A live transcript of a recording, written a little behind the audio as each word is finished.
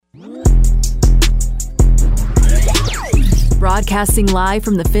Broadcasting live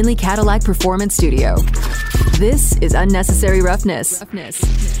from the Findlay Cadillac Performance Studio. This is Unnecessary Roughness.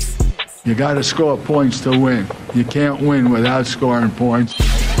 You got to score points to win. You can't win without scoring points.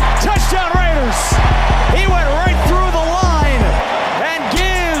 Touchdown Raiders! He went right through the line and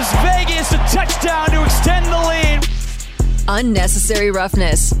gives Vegas a touchdown to extend the lead. Unnecessary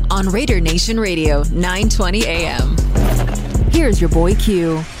Roughness on Raider Nation Radio, 920 AM. Here's your boy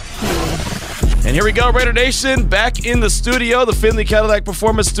Q. And here we go, Raider Nation, back in the studio, the Findlay Cadillac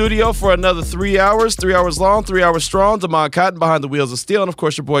Performance Studio for another 3 hours, 3 hours long, 3 hours strong. Damon Cotton behind the wheels of steel, and of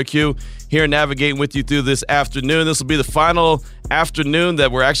course your boy Q here navigating with you through this afternoon. This will be the final afternoon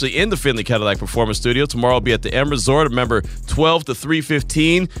that we're actually in the Findlay Cadillac Performance Studio. Tomorrow will be at the M Resort. Remember, 12 to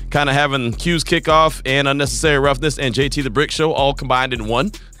 3:15, kind of having Q's kickoff and Unnecessary Roughness and JT the Brick Show all combined in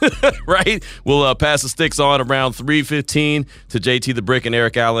one, right? We'll pass the sticks on around 3:15 to JT the Brick and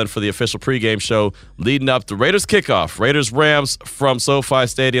Eric Allen for the official pregame show leading up to Raiders kickoff. Raiders-Rams from SoFi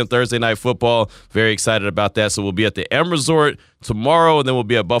Stadium, Thursday Night Football. Very excited about that. So we'll be at the M Resort tomorrow, and then we'll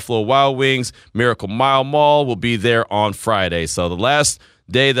be at Buffalo Wild Wings. Miracle Mile Mall will be there on Friday. So the last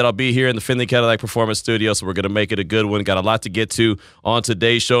day that I'll be here in the Findlay Cadillac Performance Studio, so we're going to make it a good one. Got a lot to get to on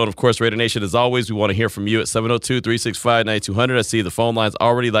today's show. And, of course, Raider Nation, as always, we want to hear from you at 702-365-9200. I see the phone lines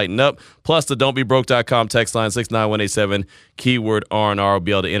already lighting up. Plus, the don'tbebroke.com text line 69187, keyword R&R. Will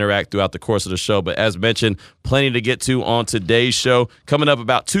be able to interact throughout the course of the show. But as mentioned, plenty to get to on today's show. Coming up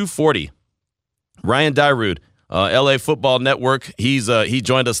about 2:40, Ryan Dyrud, LA Football Network. He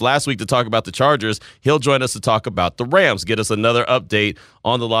joined us last week to talk about the Chargers. He'll join us to talk about the Rams, get us another update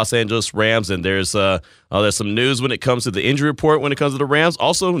on the Los Angeles Rams. And there's some news when it comes to the injury report when it comes to the Rams.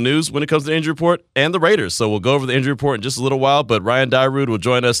 Also news when it comes to the injury report and the Raiders. So we'll go over the injury report in just a little while. But Ryan Dyrud will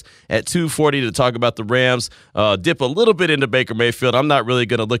join us at 2:40 to talk about the Rams. Dip a little bit into Baker Mayfield. I'm not really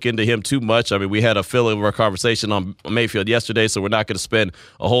going to look into him too much. I mean, we had a fill over our conversation on Mayfield yesterday, so we're not going to spend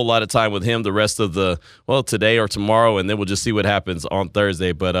a whole lot of time with him the rest of today or tomorrow, and then we'll just see what happens on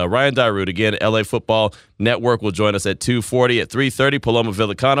Thursday. But Ryan Dyrud, again, LA Football Network, will join us at 2:40. At 3:30, Paloma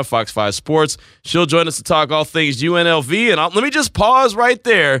Villicana, Fox 5 Sports. She'll join us to talk all things UNLV. And let me just pause right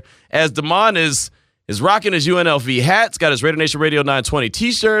there as Damon is rocking his UNLV hat. He's got his Raider Nation Radio 920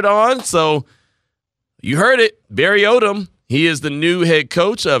 T-shirt on. So you heard it, Barry Odom. He is the new head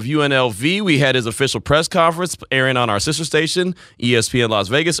coach of UNLV. We had his official press conference airing on our sister station, ESPN Las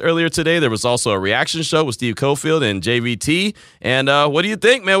Vegas, earlier today. There was also a reaction show with Steve Cofield and JVT. And what do you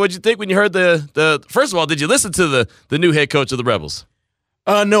think, man? What did you think when you heard the first of all, did you listen to the new head coach of the Rebels?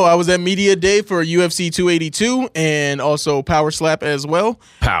 No, I was at Media Day for UFC 282 and also Power Slap as well.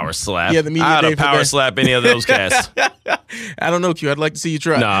 Power Slap? Yeah, the Media Day. I don't power slap any of those cats. I don't know, Q. I'd like to see you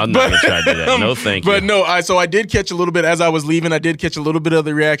try. No, I'm not going to try to do that. No, thank you. But no, so I did catch a little bit as I was leaving. I did catch a little bit of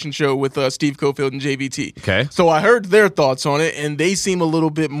the reaction show with Steve Cofield and JVT. Okay. So I heard their thoughts on it, and they seem a little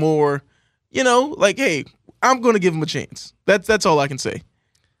bit more, like, hey, I'm going to give him a chance. That's all I can say.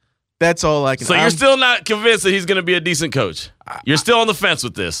 That's all I can say. So you're still not convinced that he's going to be a decent coach? You're still on the fence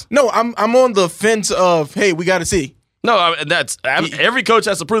with this? No, I'm on the fence of, hey, we got to see. No, every coach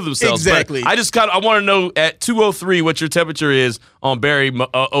has to prove themselves. Exactly. I want to know at 2:03 what your temperature is on Barry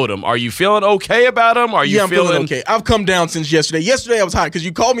Odom. Are you feeling okay about him? I'm feeling okay. I've come down since yesterday. Yesterday I was hot because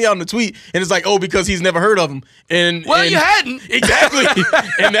you called me out in the tweet, and it's like, because he's never heard of him. And you hadn't exactly.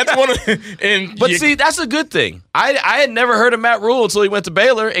 And that's one of. See, that's a good thing. I had never heard of Matt Rule until he went to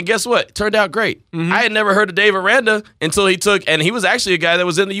Baylor, and guess what? It turned out great. Mm-hmm. I had never heard of Dave Aranda until and he was actually a guy that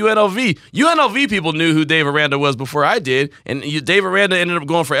was in the UNLV. UNLV people knew who Dave Aranda was before I did, and Dave Aranda ended up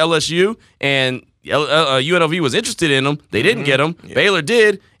going for LSU, and UNLV was interested in him. They didn't get him. Yeah. Baylor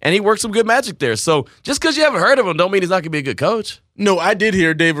did, and he worked some good magic there. So just because you haven't heard of him don't mean he's not going to be a good coach. No, I did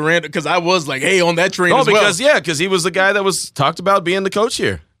hear Dave Aranda because I was like, hey, on that train as well. Because he was the guy that was talked about being the coach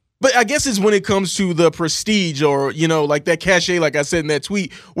here. But I guess it's when it comes to the prestige or, like that cachet, like I said in that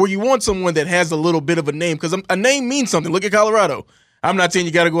tweet, where you want someone that has a little bit of a name, because a name means something. Look at Colorado. I'm not saying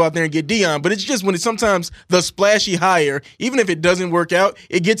you got to go out there and get Deion, but it's just when it's sometimes the splashy hire, even if it doesn't work out,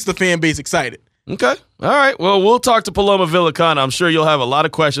 it gets the fan base excited. Okay. All right. Well, we'll talk to Paloma Villicana. I'm sure you'll have a lot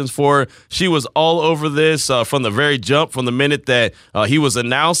of questions for her. She was all over this from the very jump, from the minute that he was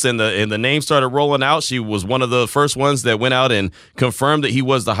announced and the name started rolling out. She was one of the first ones that went out and confirmed that he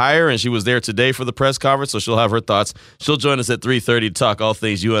was the hire, and she was there today for the press conference, so she'll have her thoughts. She'll join us at 3:30 to talk all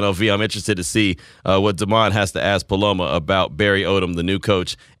things UNLV. I'm interested to see what Damon has to ask Paloma about Barry Odom, the new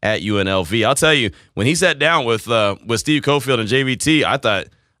coach at UNLV. I'll tell you, when he sat down with Steve Cofield and JVT, I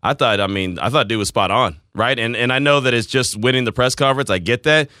thought dude was spot on, right? And I know that it's just winning the press conference. I get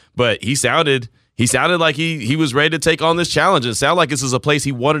that, but he sounded He sounded like he was ready to take on this challenge, and it sounded like this is a place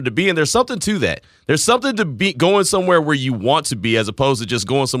he wanted to be, and there's something to that. There's something to be going somewhere where you want to be as opposed to just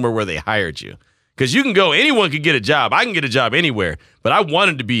going somewhere where they hired you. Because you can go, anyone can get a job. I can get a job anywhere, but I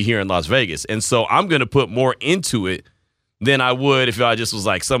wanted to be here in Las Vegas, and so I'm going to put more into it than I would if I just was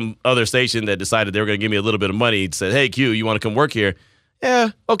like some other station that decided they were going to give me a little bit of money and said, hey, Q, you want to come work here? Yeah,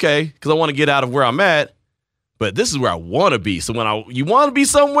 okay, because I want to get out of where I'm at. But this is where I want to be. So when you want to be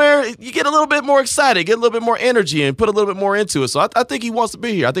somewhere, you get a little bit more excited, get a little bit more energy, and put a little bit more into it. So I think he wants to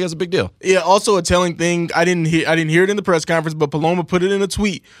be here. I think that's a big deal. Yeah. Also, a telling thing. I didn't hear it in the press conference, but Paloma put it in a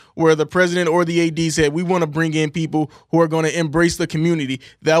tweet where the president or the AD said, "We want to bring in people who are going to embrace the community."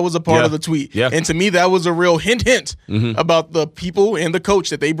 That was a part of the tweet. Yeah. And to me, that was a real hint about the people and the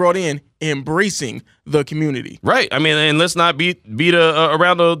coach that they brought in embracing the community. Right. I mean, and let's not beat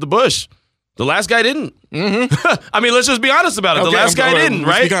around the bush. The last guy didn't. Mm-hmm. I mean, let's just be honest about it. Okay, the last guy didn't,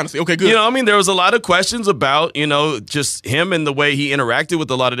 right? Speak honestly. Okay, good. You know, I mean, there was a lot of questions about, just him and the way he interacted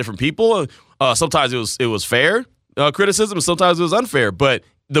with a lot of different people. Sometimes it was fair criticism, sometimes it was unfair, but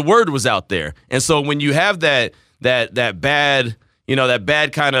the word was out there. And so when you have that bad, that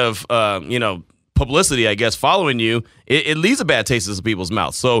bad kind of, publicity, I guess, following you, it leaves a bad taste in some people's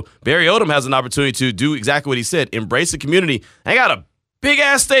mouths. So Barry Odom has an opportunity to do exactly what he said, embrace the community. I got a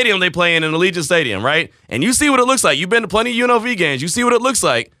big-ass stadium they play in Allegiant Stadium, right? And you see what it looks like. You've been to plenty of UNLV games. You see what it looks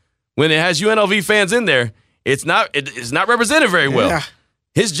like when it has UNLV fans in there. It's not represented very well. Yeah.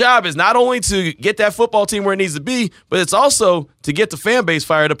 His job is not only to get that football team where it needs to be, but it's also to get the fan base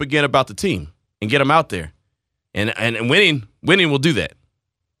fired up again about the team and get them out there. And winning will do that.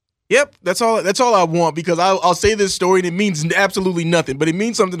 Yep, that's all I want, because I'll say this story and it means absolutely nothing, but it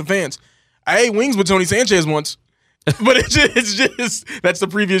means something to fans. I ate wings with Tony Sanchez once. But it's just that's the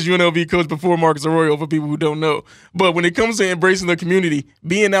previous UNLV coach before Marcus Arroyo, for people who don't know. But when it comes to embracing the community,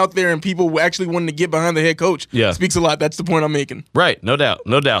 being out there and people actually wanting to get behind the head coach speaks a lot. That's the point I'm making. Right, no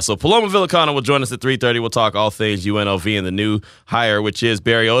doubt. So Paloma Villicana will join us at 3:30. We'll talk all things UNLV and the new hire, which is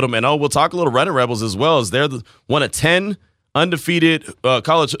Barry Odom. And we'll talk a little Running Rebels as well, as they're one of 10 undefeated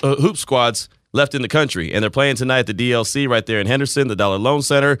college hoop squads left in the country, and they're playing tonight at the DLC right there in Henderson, the Dollar Loan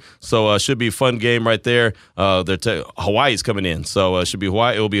Center. So should be a fun game right there. Hawaii's coming in, so it should be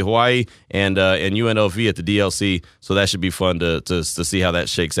Hawaii. It will be Hawaii and UNLV at the DLC. So that should be fun to see how that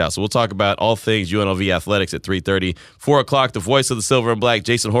shakes out. So we'll talk about all things UNLV athletics at 3:30. 4 o'clock, the voice of the Silver and Black,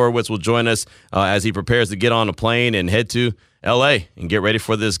 Jason Horowitz, will join us as he prepares to get on a plane and head to L.A. and get ready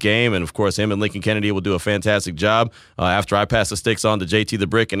for this game. And, of course, him and Lincoln Kennedy will do a fantastic job. After I pass the sticks on to JT the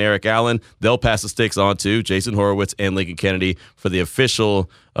Brick and Eric Allen, they'll pass the sticks on to Jason Horowitz and Lincoln Kennedy for the official,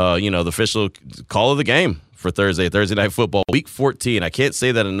 the official call of the game for Thursday Night Football, Week 14. I can't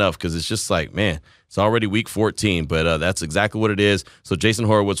say that enough, because it's just like, man, it's already Week 14, but that's exactly what it is. So Jason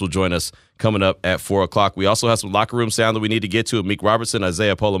Horowitz will join us coming up at 4 o'clock. We also have some locker room sound that we need to get to with Meek Robertson,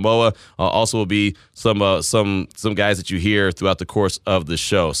 Isaiah Polomoa. Also will be some guys that you hear throughout the course of the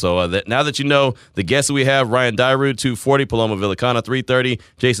show. So now that you know the guests that we have, Ryan Dyrud, 2:40, Paloma Villicana, 3:30,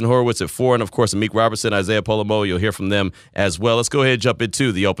 Jason Horowitz at 4, and, of course, Meek Robertson, Isaiah Polomoa. You'll hear from them as well. Let's go ahead and jump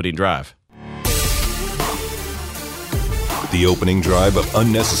into the opening drive. The opening drive of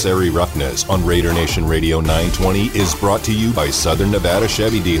Unnecessary Roughness on Raider Nation Radio 920 is brought to you by Southern Nevada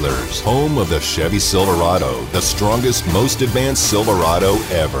Chevy Dealers, home of the Chevy Silverado, the strongest, most advanced Silverado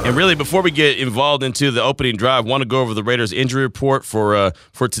ever. And really, before we get involved into the opening drive, I want to go over the Raiders injury report for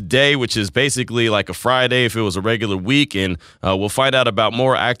today, which is basically like a Friday if it was a regular week, and we'll find out about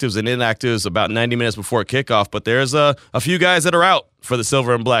more actives and inactives about 90 minutes before kickoff. But there's a few guys that are out for the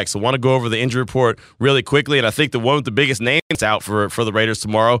Silver and Black. So I want to go over the injury report really quickly, and I think the one with the biggest names out for the Raiders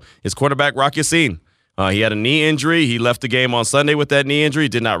tomorrow is quarterback Rock Ya-Sin. He had a knee injury. He left the game on Sunday with that knee injury,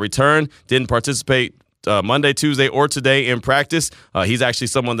 did not return, didn't participate Monday, Tuesday, or today in practice. He's actually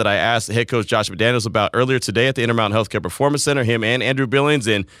someone that I asked head coach Josh McDaniels about earlier today at the Intermountain Healthcare Performance Center, him and Andrew Billings,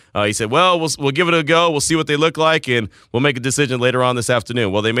 and he said, well, we'll give it a go. We'll see what they look like, and we'll make a decision later on this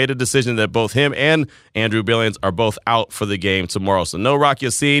afternoon. Well, they made a decision that both him and Andrew Billings are both out for the game tomorrow. So no Rock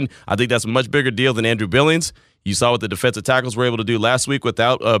Ya-Sin. I think that's a much bigger deal than Andrew Billings. You saw what the defensive tackles were able to do last week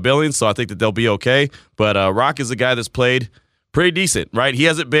without Billings, so I think that they'll be okay. But Rock is a guy that's played pretty decent, right? He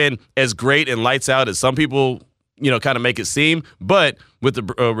hasn't been as great and lights out as some people, kind of make it seem. But with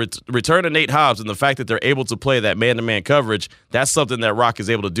the return of Nate Hobbs and the fact that they're able to play that man-to-man coverage, that's something that Rock is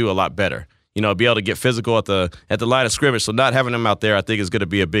able to do a lot better. Be able to get physical at the line of scrimmage. So not having him out there, I think, is going to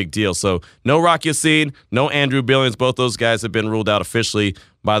be a big deal. So no Rock Ya-Sin, no Andrew Billings. Both those guys have been ruled out officially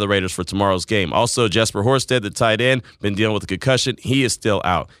by the Raiders for tomorrow's game. Also, Jesper Horsted, the tight end, been dealing with a concussion. He is still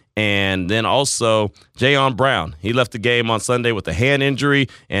out. And then also Jayon Brown. He left the game on Sunday with a hand injury,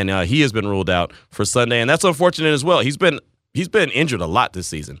 and he has been ruled out for Sunday. And that's unfortunate as well. He's been injured a lot this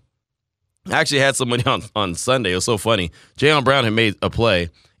season. I actually had somebody on Sunday. It was so funny. Jayon Brown had made a play,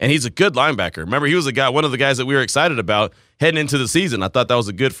 and he's a good linebacker. Remember, he was one of the guys that we were excited about heading into the season. I thought that was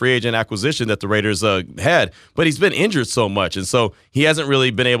a good free agent acquisition that the Raiders had, but he's been injured so much, and so he hasn't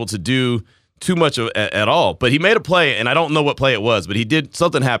really been able to do too much at all. But he made a play, and I don't know what play it was, but he did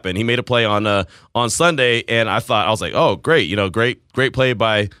something happen. He made a play on Sunday, and I was like, oh, great, great play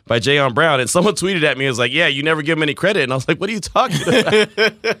by Jayon Brown. And someone tweeted at me, it was like, yeah, you never give him any credit. And I was like, what are you talking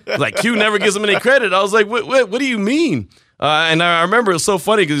about? Like, Q never gives him any credit. I was like, what do you mean? And I remember it was so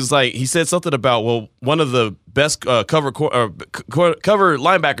funny because it's like he said something about, well, one of the best cover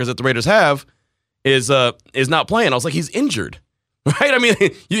linebackers that the Raiders have is not playing. I was like, he's injured, right? I mean,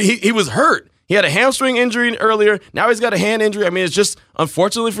 he was hurt. He had a hamstring injury earlier. Now he's got a hand injury. I mean, it's just,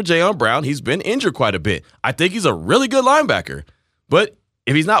 unfortunately for Jayon Brown, he's been injured quite a bit. I think he's a really good linebacker. But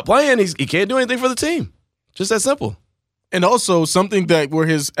if he's not playing, he can't do anything for the team. Just that simple. And also, something that where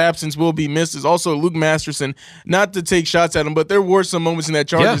his absence will be missed is also Luke Masterson. Not to take shots at him, but there were some moments in that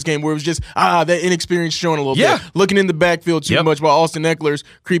Chargers game where it was just, that inexperience showing a little bit. Looking in the backfield too much while Austin Eckler's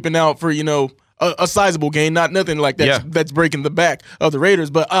creeping out for, a sizable gain, not nothing like that that's breaking the back of the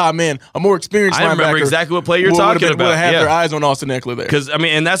Raiders, but man, a more experienced linebacker. I remember exactly what play you're talking about. Would have had their eyes on Austin Eckler there. Because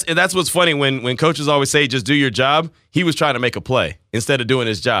and that's what's funny when coaches always say just do your job. He was trying to make a play instead of doing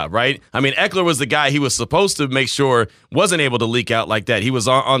his job, right? I mean, Eckler was the guy he was supposed to make sure wasn't able to leak out like that. He was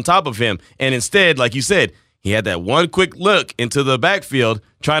on top of him, and instead, like you said, he had that one quick look into the backfield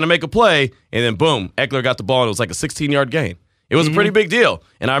trying to make a play, and then boom, Eckler got the ball, and it was like a 16-yard gain. It was a pretty big deal.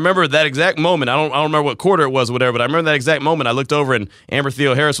 And I remember that exact moment. I don't remember what quarter it was or whatever, but I remember that exact moment. I looked over and Amber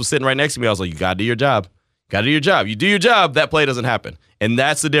Theo-Harris was sitting right next to me. I was like, you got to do your job. Got to do your job. You do your job, that play doesn't happen. And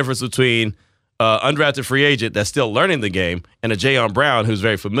that's the difference between undrafted free agent that's still learning the game and a Jayon Brown who's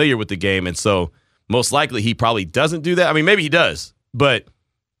very familiar with the game. And so most likely he probably doesn't do that. I mean, maybe he does. But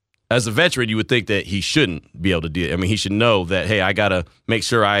as a veteran, you would think that he shouldn't be able to do it. I mean, he should know that, hey, I got to make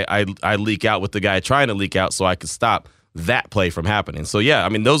sure I leak out with the guy trying to leak out so I can stop that play from happening. So, yeah, I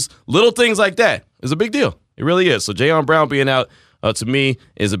mean, those little things like that is a big deal. It really is. So, Jayon Brown being out, to me,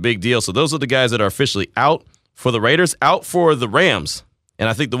 is a big deal. So, those are the guys that are officially out for the Raiders. Out for the Rams. And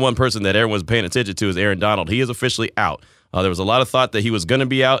I think the one person that everyone's paying attention to is Aaron Donald. He is officially out. There was a lot of thought that he was going to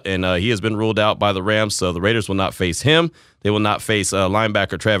be out, and he has been ruled out by the Rams. So, the Raiders will not face him. They will not face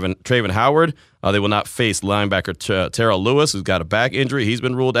linebacker Travin Howard. They will not face linebacker Terrell Lewis, who's got a back injury. He's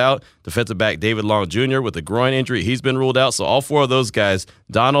been ruled out. Defensive back David Long Jr. with a groin injury. He's been ruled out. So all four of those guys,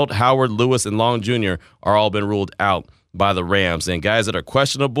 Donald, Howard, Lewis, and Long Jr., are all been ruled out by the Rams. And guys that are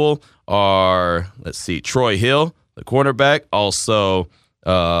questionable are, Troy Hill, the cornerback. Also,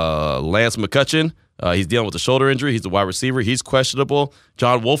 Lance McCutcheon. He's dealing with a shoulder injury. He's the wide receiver. He's questionable.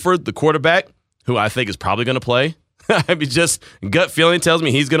 John Wolford, the quarterback, who I think is probably going to play. I mean, just gut feeling tells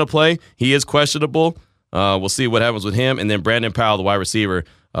me he's going to play. He is questionable. We'll see what happens with him. And then Brandon Powell, the wide receiver,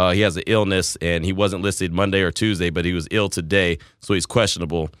 he has an illness, and he wasn't listed Monday or Tuesday, but he was ill today, so he's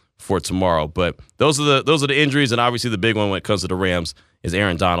questionable for tomorrow. But those are the injuries, and obviously the big one when it comes to the Rams is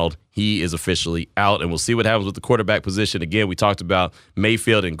Aaron Donald. He is officially out, and we'll see what happens with the quarterback position. Again, we talked about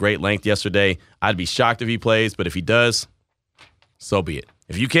Mayfield in great length yesterday. I'd be shocked if he plays, but if he does, so be it.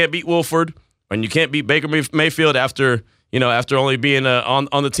 If you can't beat Wolford, and you can't beat Baker Mayfield after only being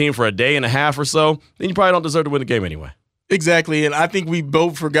on the team for a day and a half or so, then you probably don't deserve to win the game anyway. Exactly, and I think we've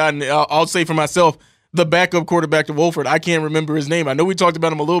both forgotten. I'll say for myself, the backup quarterback to Wolford, I can't remember his name. I know we talked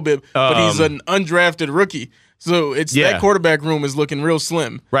about him a little bit, but he's an undrafted rookie. So that quarterback room is looking real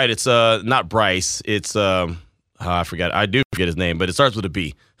slim. Right, it's not Bryce. It's I forgot. I do forget his name, but it starts with a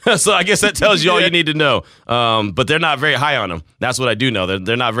B. So I guess that tells you all you need to know. But they're not very high on him. That's what I do know.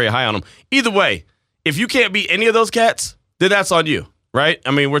 They're not very high on him. Either way, if you can't beat any of those cats, then that's on you, right? I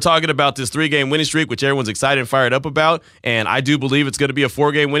mean, we're talking about this 3-game winning streak, which everyone's excited and fired up about, and I do believe it's going to be a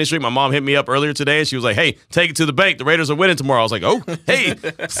 4-game winning streak. My mom hit me up earlier today, and she was like, hey, take it to the bank. The Raiders are winning tomorrow. I was like, oh, hey,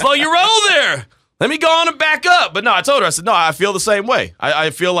 slow your roll there. Let me go on and back up. But no, I told her, I said, no, I feel the same way.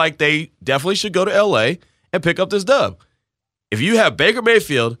 I feel like they definitely should go to L.A. and pick up this dub. If you have Baker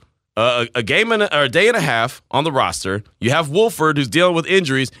Mayfield, a game or a day and a half on the roster, you have Wolford who's dealing with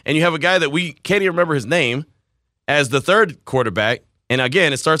injuries, and you have a guy that we can't even remember his name as the third quarterback. And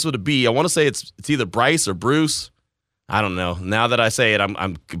again, it starts with a B. I want to say it's either Bryce or Bruce. I don't know. Now that I say it,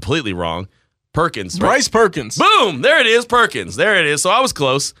 I'm completely wrong. Perkins. Right? Bryce Perkins. Boom! There it is, Perkins. There it is. So I was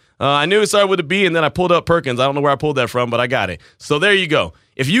close. I knew it started with a B, and then I pulled up Perkins. I don't know where I pulled that from, but I got it. So there you go.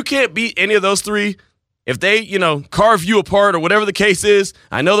 If you can't beat any of those three, if they, carve you apart or whatever the case is,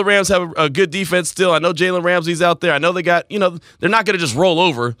 I know the Rams have a good defense still. I know Jalen Ramsey's out there. I know they got, they're not going to just roll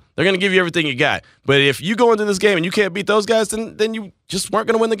over. They're going to give you everything you got. But if you go into this game and you can't beat those guys, then you just weren't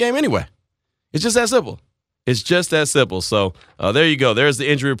going to win the game anyway. It's just that simple. It's just that simple. So there you go. There's the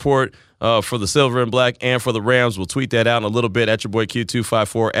injury report for the Silver and Black and for the Rams. We'll tweet that out in a little bit at your boy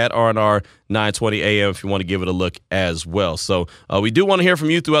Q254 at RNR 920 AM if you want to give it a look as well. So we do want to hear from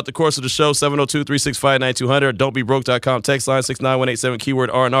you throughout the course of the show. 702-365-9200. Don'tBeBroke.com. Text line 69187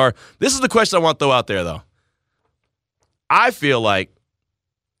 keyword RNR. This is the question I want to throw out there, though. I feel like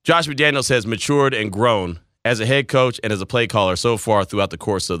Josh McDaniels has matured and grown as a head coach and as a play caller so far throughout the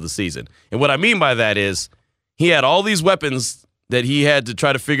course of the season. And what I mean by that is he had all these weapons that he had to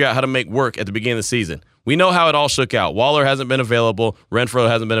try to figure out how to make work at the beginning of the season. We know how it all shook out. Waller hasn't been available. Renfrow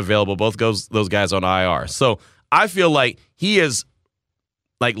hasn't been available. Both those guys on IR. So I feel like he has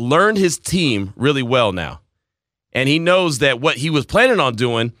learned his team really well now. And he knows that what he was planning on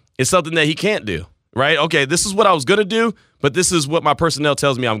doing is something that he can't do, right? Okay, this is what I was going to do, but this is what my personnel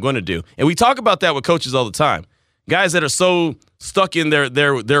tells me I'm going to do. And we talk about that with coaches all the time. Guys that are so stuck in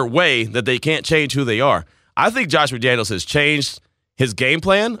their way that they can't change who they are. I think Josh McDaniels has changed his game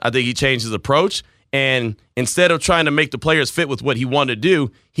plan. I think he changed his approach. And instead of trying to make the players fit with what he wanted to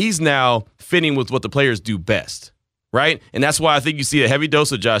do, he's now fitting with what the players do best, right? And that's why I think you see a heavy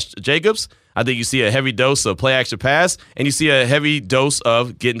dose of Josh Jacobs. I think you see a heavy dose of play action pass, and you see a heavy dose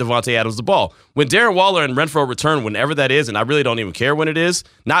of getting Devontae Adams the ball. When Darren Waller and Renfrow return, whenever that is, and I really don't even care when it is,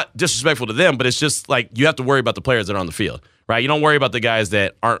 not disrespectful to them, but it's just like you have to worry about the players that are on the field, right? You don't worry about the guys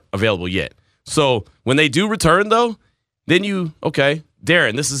that aren't available yet. So when they do return, though, then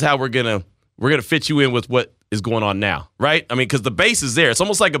Darren, this is how we're gonna fit you in with what is going on now, right? I mean, because the base is there. It's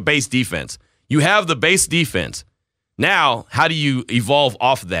almost like a base defense. You have the base defense. Now, how do you evolve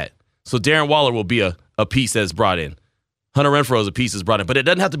off of that? So Darren Waller will be a piece that's brought in. Hunter Renfrow is a piece that's brought in, but it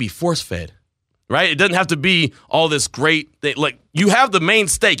doesn't have to be force-fed, right? It doesn't have to be all this great thing. Like, you have the main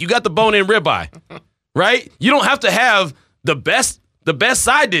steak. You got the bone-in ribeye, right? You don't have to have the best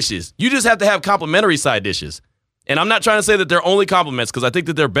side dishes. You just have to have complimentary side dishes. And I'm not trying to say that they're only compliments because I think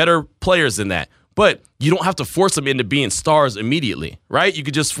that they're better players than that. But you don't have to force them into being stars immediately, right? You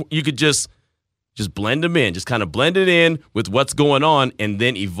could just blend them in, just kind of blend it in with what's going on and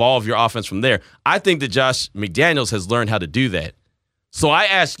then evolve your offense from there. I think that Josh McDaniels has learned how to do that. So I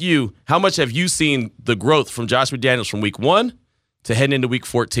ask you, how much have you seen the growth from Josh McDaniels from week 1 to heading into week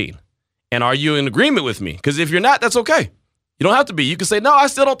 14? And are you in agreement with me? Because if you're not, that's okay. You don't have to be. You can say, no, I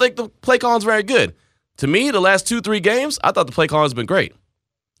still don't think the play calling's very good. To me, the last 2-3 games, I thought the play calling's been great.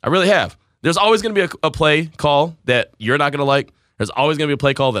 I really have. There's always going to be a play call that you're not going to like. There's always going to be a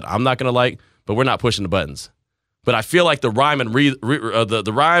play call that I'm not going to like, but we're not pushing the buttons. But I feel like the rhyme and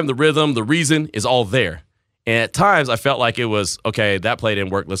the rhyme, the rhythm, the reason is all there. And at times, I felt like it was, okay, that play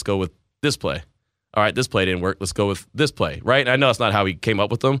didn't work. Let's go with this play. All right, this play didn't work. Let's go with this play, right? And I know it's not how he came up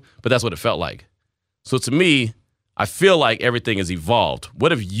with them, but that's what it felt like. So to me, I feel like everything has evolved.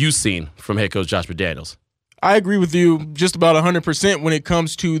 What have you seen from head coach Josh McDaniels? I agree with you just about 100% when it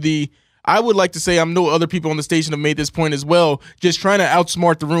comes to I would like to say I know other people on the station have made this point as well, just trying to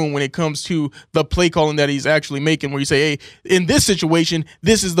outsmart the room when it comes to the play calling that he's actually making, where you say, hey, in this situation,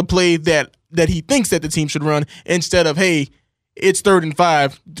 this is the play that he thinks that the team should run, instead of, hey, it's 3rd and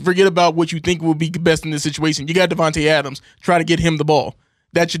 5. Forget about what you think will be best in this situation. You got Devontae Adams. Try to get him the ball.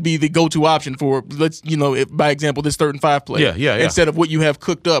 That should be the go-to option for, by example, this 3rd and 5 play. Yeah. Instead of what you have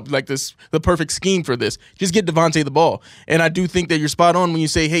cooked up, like the perfect scheme for this. Just get Devontae the ball. And I do think that you're spot on when you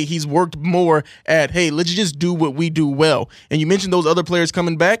say, hey, he's worked more at, hey, let's just do what we do well. And you mentioned those other players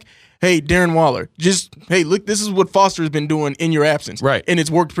coming back. Hey, Darren Waller, hey, look, this is what Foster's been doing in your absence. Right. And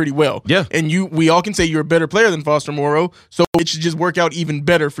it's worked pretty well. Yeah. And we all can say you're a better player than Foster Moreau, so it should just work out even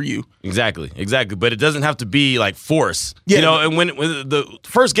better for you. Exactly. But it doesn't have to be like force. Yeah. And when the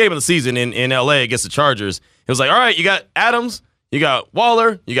first game of the season in LA against the Chargers, it was like, all right, you got Adams, you got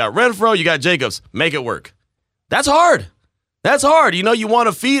Waller, you got Renfrow, you got Jacobs. Make it work. That's hard. You want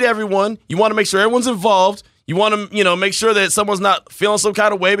to feed everyone. You want to make sure everyone's involved. You want to, make sure that someone's not feeling some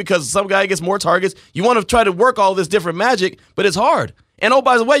kind of way because some guy gets more targets. You want to try to work all this different magic, but it's hard. And oh,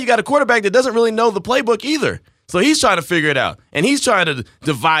 by the way, you got a quarterback that doesn't really know the playbook either. So he's trying to figure it out. And he's trying to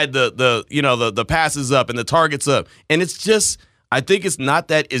divide the passes up and the targets up. And it's just, I think it's not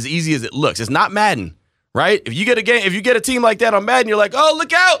that as easy as it looks. It's not Madden, right? If you get a team like that on Madden, you're like, oh,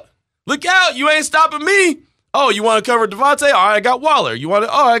 look out, you ain't stopping me. Oh, you want to cover Devontae? All right, I got Waller.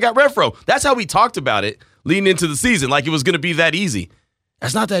 I got Renfrow. That's how we talked about it leading into the season, like it was going to be that easy.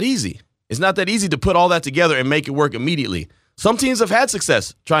 That's not that easy. It's not that easy to put all that together and make it work immediately. Some teams have had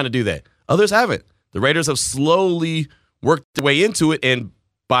success trying to do that. Others haven't. The Raiders have slowly worked their way into it, and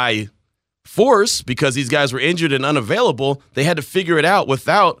by force, because these guys were injured and unavailable, they had to figure it out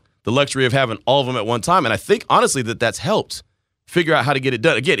without the luxury of having all of them at one time. And I think, honestly, that's helped figure out how to get it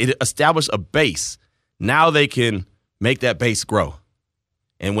done. Again, it established a base. Now they can make that base grow.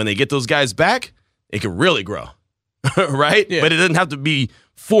 And when they get those guys back, it can really grow, right? Yeah. But it doesn't have to be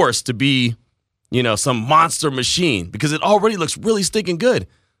forced to be, some monster machine, because it already looks really stinking good.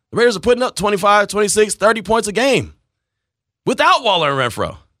 The Raiders are putting up 25, 26, 30 points a game without Waller and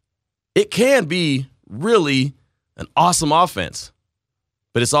Renfro. It can be really an awesome offense,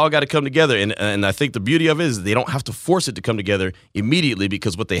 but it's all got to come together. And I think the beauty of it is they don't have to force it to come together immediately,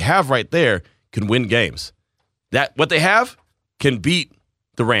 because what they have right there can win games. What they have can beat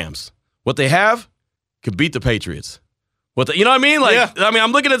the Rams. What they have can beat the Patriots. You know what I mean?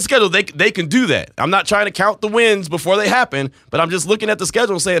 I'm looking at the schedule. They can do that. I'm not trying to count the wins before they happen, but I'm just looking at the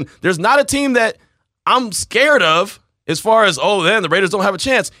schedule and saying there's not a team that I'm scared of as far as, the Raiders don't have a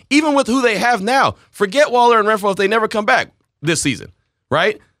chance, even with who they have now. Forget Waller and Renfro if they never come back this season,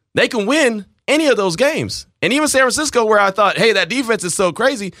 right? They can win any of those games. And even San Francisco, where I thought, hey, that defense is so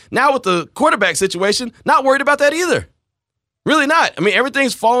crazy, now with the quarterback situation, not worried about that either. Really not. I mean,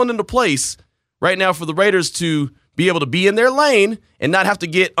 everything's fallen into place right now for the Raiders to be able to be in their lane and not have to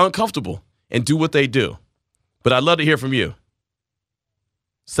get uncomfortable and do what they do. But I'd love to hear from you.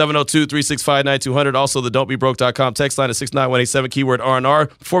 702-365-9200. Also, the don'tbebroke.com text line is 69187, keyword R&R.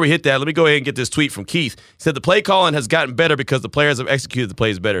 Before we hit that, let me go ahead and get this tweet from Keith. He said, the play calling has gotten better because the players have executed the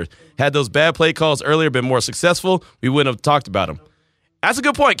plays better. Had those bad play calls earlier been more successful, we wouldn't have talked about them. That's a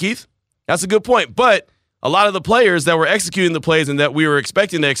good point, Keith. That's a good point. But a lot of the players that were executing the plays and that we were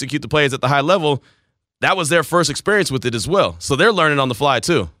expecting to execute the plays at the high level, that was their first experience with it as well. So they're learning on the fly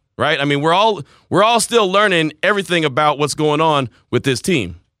too, right? I mean, we're all still learning everything about what's going on with this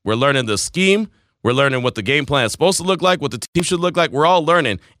team. We're learning the scheme. We're learning what the game plan is supposed to look like, what the team should look like. We're all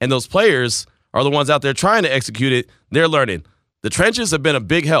learning. And those players are the ones out there trying to execute it. They're learning. The trenches have been a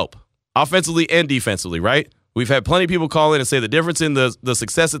big help, offensively and defensively, right? We've had plenty of people call in and say the difference in the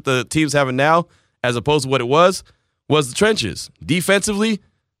success that the team's having now as opposed to what it was the trenches. Defensively,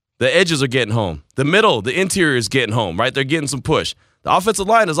 the edges are getting home. The middle, the interior is getting home, right? They're getting some push. The offensive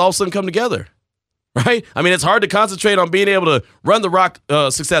line has all of a sudden come together, right? I mean, it's hard to concentrate on being able to run the rock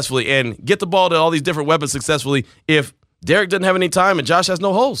successfully and get the ball to all these different weapons successfully if Derek doesn't have any time and Josh has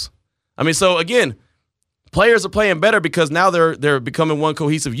no holes. I mean, so again, players are playing better because now they're becoming one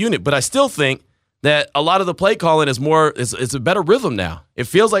cohesive unit. But I still think that a lot of the play calling is it's a better rhythm now. It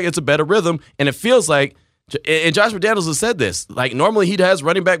feels like it's a better rhythm, and it feels like, and Josh McDaniels has said this, like normally he has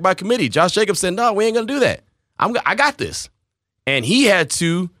running back by committee. Josh Jacobs said, no, we ain't going to do that. I got this. And he had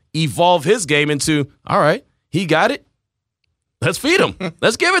to evolve his game into, all right, he got it. Let's feed him.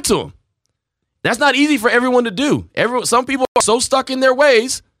 Let's give it to him. That's not easy for everyone to do. Some people are so stuck in their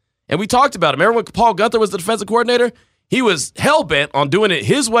ways, and we talked about him. Remember when Paul Guenther was the defensive coordinator? He was hell-bent on doing it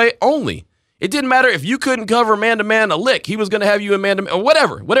his way only. It didn't matter if you couldn't cover man-to-man a lick. He was going to have you in man-to-man, or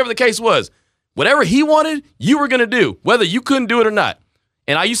whatever the case was. Whatever he wanted, you were going to do, whether you couldn't do it or not.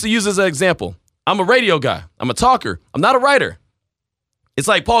 And I used to use this as an example. I'm a radio guy. I'm a talker. I'm not a writer. It's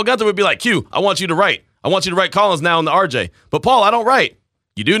like Paul Guenther would be like, Q, I want you to write. I want you to write Collins now in the RJ. But Paul, I don't write.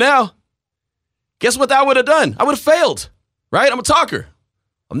 You do now. Guess what I would have done? I would have failed, right? I'm a talker.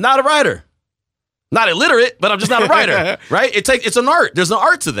 I'm not a writer. Not illiterate, but I'm just not a writer, right? It's an art. There's an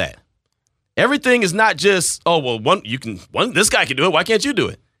art to that. Everything is not just, this guy can do it. Why can't you do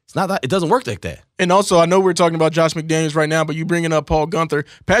it? It's not that. It doesn't work like that. And also, I know we're talking about Josh McDaniels right now, but you bringing up Paul Guenther,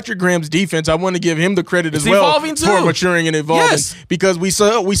 Patrick Graham's defense. I want to give him the credit as well for maturing and evolving, because we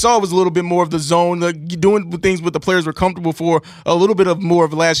saw it was a little bit more of the zone, doing things what the players were comfortable for, a little bit of more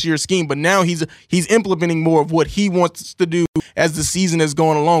of last year's scheme. But now he's implementing more of what he wants to do as the season is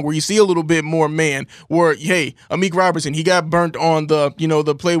going along, where you see a little bit more man. Where Amik Robertson, he got burnt on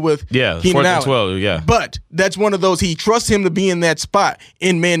the play with Keenan Allen. 12, but that's one of those, he trusts him to be in that spot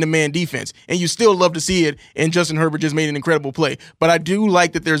in man-to-man defense, and you still love to see it, and Justin Herbert just made an incredible play. But I do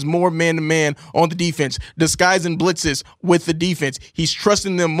like that there's more man-to-man on the defense, disguising blitzes with the defense. He's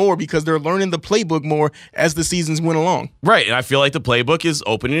trusting them more because they're learning the playbook more as the seasons went along. Right, and I feel like the playbook is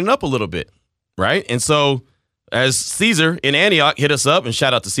opening up a little bit, right? And so as Caesar in Antioch hit us up, and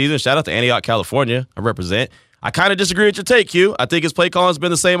shout out to Caesar, shout out to Antioch, California, I represent. I kind of disagree with your take, Q. I think his play calling has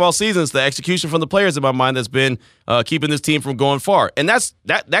been the same all season. It's the execution from the players in my mind that's been keeping this team from going far. And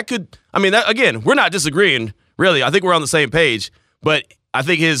again, we're not disagreeing, really. I think we're on the same page. But I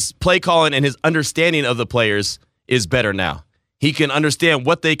think his play calling and his understanding of the players is better now. He can understand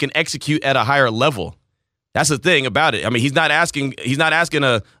what they can execute at a higher level. That's the thing about it. I mean, he's not asking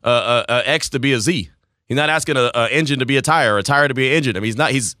a X to be a Z. He's not asking a engine to be a tire or a tire to be an engine. I mean,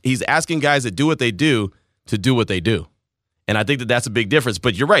 he's asking guys that do what they do to do what they do. And I think that that's a big difference.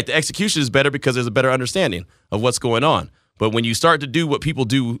 But you're right. The execution is better because there's a better understanding of what's going on. But when you start to do what people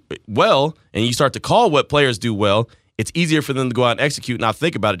do well and you start to call what players do well, it's easier for them to go out and execute, not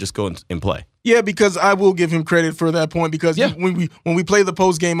think about it, just go and play. Yeah, because I will give him credit for that point because when we play the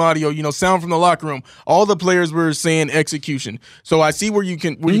post-game audio, sound from the locker room, all the players were saying execution. So I see where you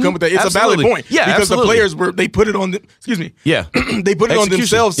come with that. It's Absolutely. a valid point. Yeah, because absolutely. the players they put it on they put it on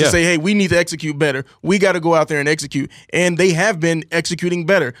themselves to say, hey, we need to execute better. We got to go out there and execute. And they have been executing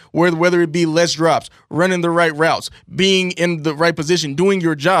better, whether it be less drops, running the right routes, being in the right position, doing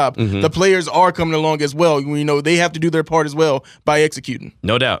your job. The players are coming along as well. They have to do their part as well by executing.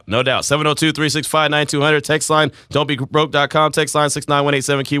 No doubt. 702-365-9200. Text line, don'tbebroke.com. Text line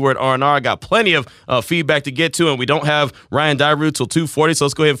 69187, keyword R&R. I got plenty of feedback to get to, and we don't have Ryan Dyrud till 2:40, so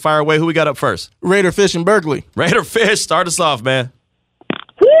let's go ahead and fire away. Who we got up first? Raider Fish in Berkeley. Raider Fish, start us off, man.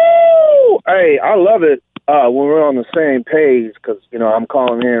 Woo! Hey, I love it when we're on the same page because, I'm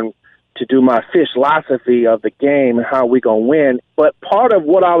calling in to do my fish philosophy of the game and how we going to win. But part of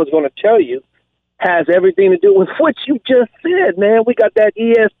what I was going to tell you has everything to do with what you just said, man. We got that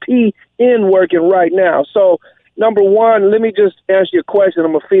ESPN working right now. So, number one, let me just answer your question.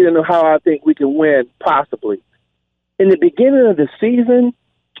 I'm going to feed into how I think we can win, possibly. In the beginning of the season,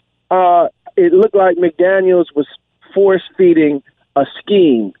 it looked like McDaniels was force-feeding a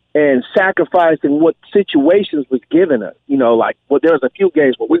scheme and sacrificing what situations was given us. There was a few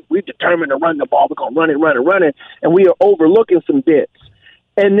games where we determined to run the ball. We're going to run it, and we are overlooking some bits.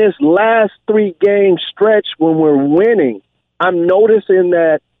 And this last 3-game stretch when we're winning, I'm noticing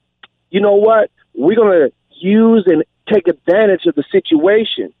that, we're going to use and take advantage of the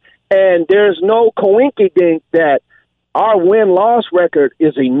situation. And there's no coinkydink that our win-loss record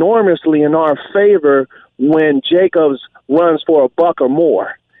is enormously in our favor when Jacobs runs for a buck or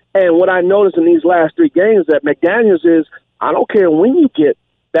more. And what I noticed in these last 3 games that McDaniels is, I don't care when you get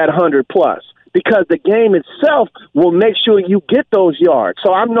that 100-plus. Because the game itself will make sure you get those yards.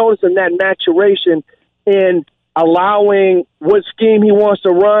 So I'm noticing that maturation in allowing what scheme he wants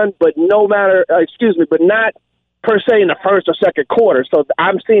to run, but but not per se in the first or second quarter. So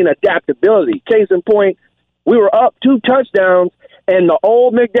I'm seeing adaptability. Case in point, we were up 2 touchdowns, and the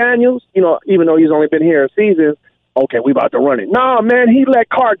old McDaniels, even though he's only been here a season, okay, we about to run it. No, man, he let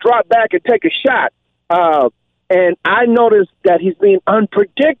Carr drop back and take a shot. And I noticed that he's being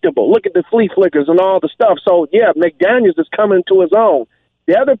unpredictable. Look at the flea flickers and all the stuff. So, yeah, McDaniels is coming to his own.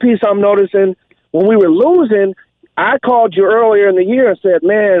 The other piece I'm noticing, when we were losing, I called you earlier in the year and said,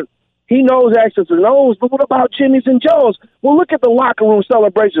 man, he knows X's and O's, but what about Jimmy's and Joe's? Well, look at the locker room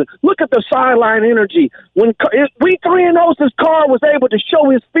celebration. Look at the sideline energy. When we 3-0, this Carr was able to show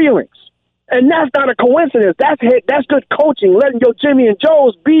his feelings. And that's not a coincidence. That's good coaching, letting your Jimmy and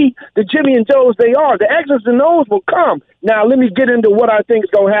Joes be the Jimmy and Joes they are. The X's and O's will come. Now, let me get into what I think is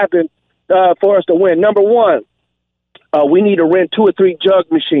going to happen for us to win. Number one, we need to rent 2 or 3 jug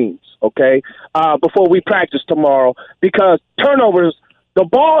machines, okay, before we practice tomorrow, because turnovers, the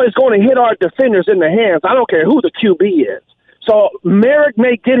ball is going to hit our defenders in the hands. I don't care who the QB is. So Merrick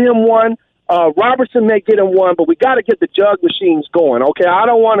may get him one. Robertson may get him one, but we got to get the jug machines going, okay? I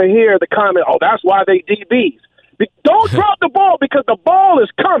don't want to hear the comment, that's why they DBs. Don't drop the ball because the ball is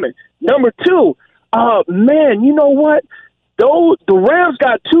coming. Number 2, man, you know what? The Rams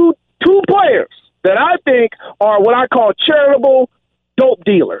got two players that I think are what I call charitable dope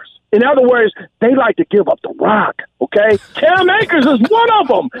dealers. In other words, they like to give up the rock, okay? Cam Akers is one of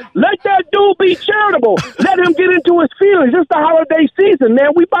them. Let that dude be charitable. Let him get into his feelings. It's the holiday season,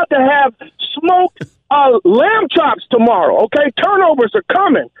 man. We about to have smoked lamb chops tomorrow, okay? Turnovers are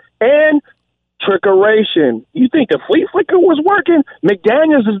coming. And trickeration. You think the flea flicker was working?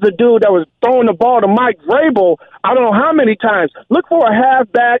 McDaniels is the dude that was throwing the ball to Mike Vrabel I don't know how many times. Look for a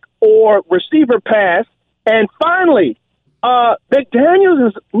halfback or receiver pass. And finally, McDaniels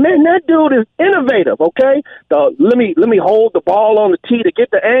is, man, that dude is innovative, okay? Let me hold the ball on the tee to get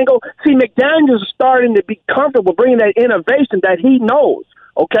the angle. See, McDaniels is starting to be comfortable bringing that innovation that he knows,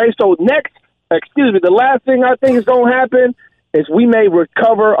 okay? So the last thing I think is going to happen is we may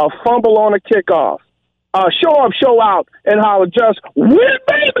recover a fumble on a kickoff. Show up, show out, and holler just, win,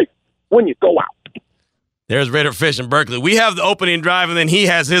 baby, when you go out. There's Raider Fish in Berkeley. We have the opening drive, and then he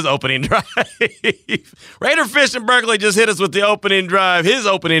has his opening drive. Raider Fish in Berkeley just hit us with the opening drive, his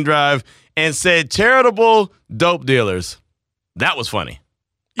opening drive, and said charitable dope dealers. That was funny.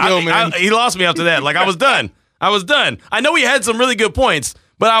 Man. He lost me after that. Like, I was done. I know he had some really good points,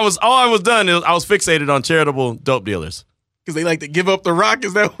 But I was fixated on charitable dope dealers. Because they like to give up the rock?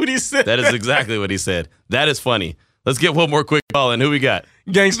 Is that what he said? That is exactly what he said. That is funny. Let's get one more quick call in. Who we got?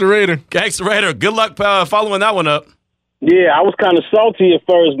 Gangster Raider. Gangster Raider. Good luck following that one up. Yeah, I was kind of salty at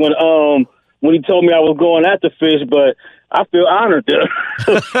first when he told me I was going after Fish, but I feel honored to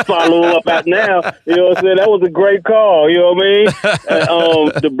follow him up at now. You know what I'm saying? That was a great call. You know what I mean?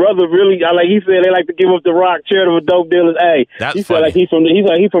 The brother really, like he said, they like to give up the rock charitable dope dealers. Hey, he said like he's from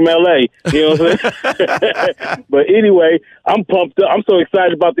LA. You know what I'm saying? But anyway, I'm pumped up. I'm so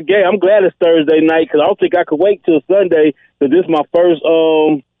excited about the game. I'm glad it's Thursday night because I don't think I could wait till Sunday because this is my first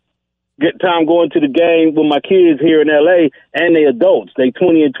get time going to the game with my kids here in LA, and they adults. They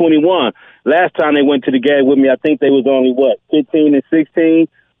 20 and 21. Last time they went to the game with me, I think they was only 15 and 16.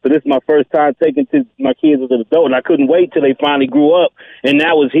 So this is my first time taking to my kids as an adult, and I couldn't wait till they finally grew up. And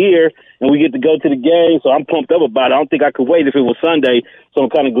now it's here, and we get to go to the game. So I'm pumped up about it. I don't think I could wait if it was Sunday. So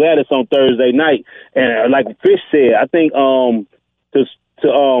I'm kind of glad it's on Thursday night. And like Fish said, I think to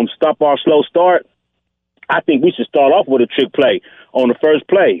stop our slow start, I think we should start off with a trick play on the first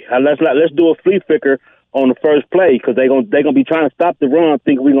play. Let's do a flea flicker on the first play because they're gonna be trying to stop the run. I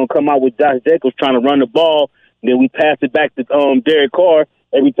think we're gonna come out with Josh Jacobs trying to run the ball, and then we pass it back to Derek Carr.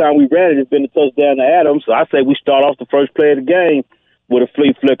 Every time we ran it, it's been a touchdown to Adams. So I say we start off the first play of the game with a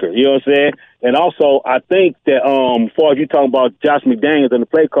flea flicker. You know what I'm saying? And also, I think that as far as you talking about Josh McDaniels and the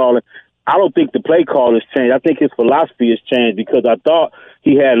play calling, I don't think the play call has changed. I think his philosophy has changed because I thought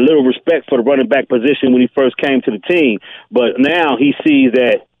he had little respect for the running back position when he first came to the team. But now he sees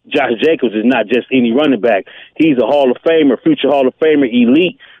that Josh Jacobs is not just any running back. He's a Hall of Famer, future Hall of Famer,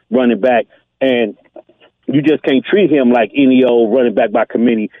 elite running back. And you just can't treat him like any old running back by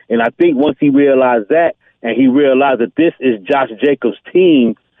committee. And I think once he realized that and he realized that this is Josh Jacobs'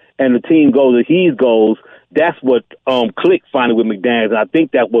 team and the team goes as he goes, that's what clicked finally with McDaniels. And I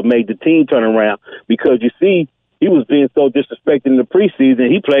think that's what made the team turn around because, you see, he was being so disrespected in the preseason.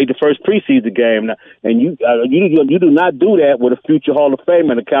 He played the first preseason game. And you do not do that with a future Hall of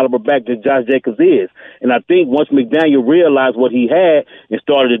Famer and the caliber back that Josh Jacobs is. And I think once McDaniel realized what he had and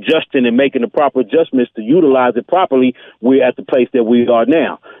started adjusting and making the proper adjustments to utilize it properly, we're at the place that we are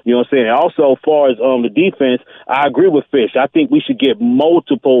now. You know what I'm saying? Also, as far as the defense, I agree with Fish. I think we should get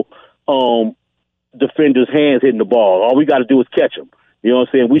multiple defenders' hands hitting the ball. All we got to do is catch them. You know what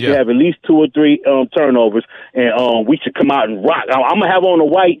I'm saying? We should have at least 2 or 3 turnovers, and we should come out and rock. I'm going to have on a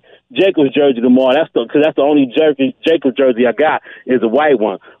white Jacobs jersey tomorrow. Because that's the only Jacobs jersey I got is a white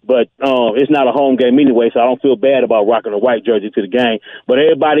one. But it's not a home game anyway, so I don't feel bad about rocking a white jersey to the game. But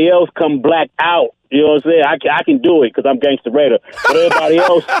everybody else come black out. You know what I'm saying? I can do it because I'm Gangster Raider. But everybody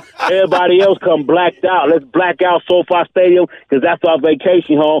else come blacked out. Let's black out SoFi Stadium because that's our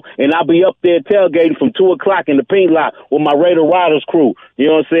vacation home. And I'll be up there tailgating from 2 o'clock in the pink lot with my Raider Riders crew. You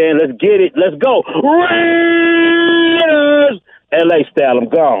know what I'm saying? Let's get it. Let's go. Raiders! LA style. I'm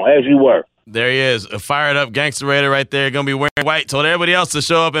gone, as you were. There he is, a fired up Gangster Raider right there. Going to be wearing white. Told everybody else to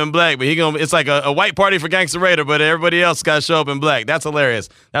show up in black, but it's like a white party for Gangster Raider, but everybody else got to show up in black. That's hilarious.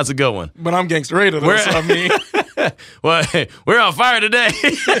 That's a good one. But I'm Gangster Raider, though, so I mean. Well, we're on fire today.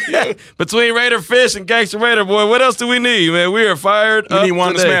 Between Raider Fish and Gangster Raider, boy, what else do we need, man? We are fired up. We need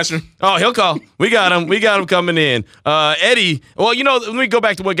one to smash him. Oh, he'll call. We got him. We got him coming in. Eddie, well, let me go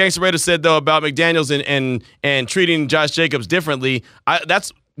back to what Gangster Raider said, though, about McDaniels and treating Josh Jacobs differently.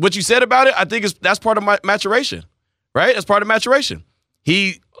 That's what you said about it. I think that's part of maturation, right? That's part of maturation.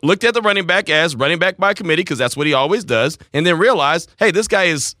 He looked at the running back as running back by committee because that's what he always does, and then realized, hey, this guy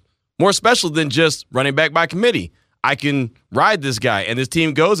is more special than just running back by committee. I can ride this guy, and this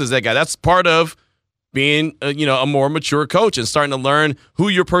team goes as that guy. That's part of being, a more mature coach and starting to learn who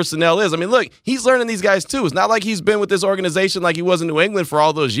your personnel is. I mean, look, he's learning these guys too. It's not like he's been with this organization like he was in New England for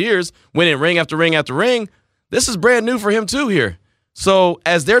all those years, winning ring after ring after ring. This is brand new for him too here. So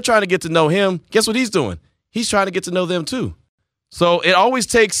as they're trying to get to know him, guess what he's doing? He's trying to get to know them too. So it always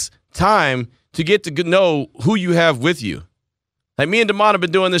takes time to get to know who you have with you. Like me and Damon have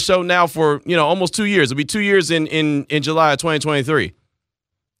been doing this show now for, almost 2 years. It'll be 2 years in July of 2023.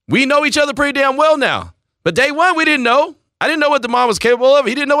 We know each other pretty damn well now. But day one, we didn't know. I didn't know what Damon was capable of.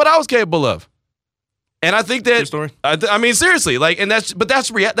 He didn't know what I was capable of. And I think that, true story. I mean, seriously, that's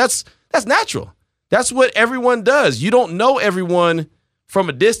natural. That's what everyone does. You don't know everyone from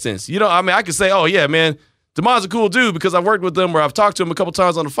a distance. I could say, oh, yeah, man, Damon's a cool dude because I've worked with him or I've talked to him a couple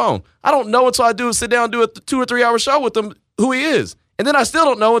times on the phone. I don't know until I sit down and do a 2 or 3 hour show with him who he is. And then I still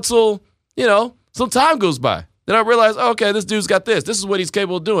don't know until, some time goes by. Then I realize, oh, okay, this dude's got this. This is what he's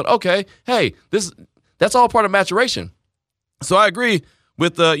capable of doing. Okay, hey, that's all part of maturation. So I agree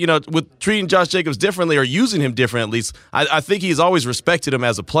with treating Josh Jacobs differently or using him different, at least. I think he's always respected him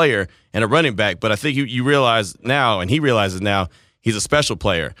as a player and a running back, but I think you realize now, and he realizes now, he's a special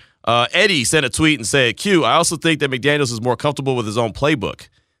player. Eddie sent a tweet and said, Q, I also think that McDaniels is more comfortable with his own playbook.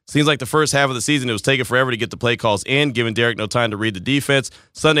 Seems like the first half of the season, it was taking forever to get the play calls in, giving Derek no time to read the defense.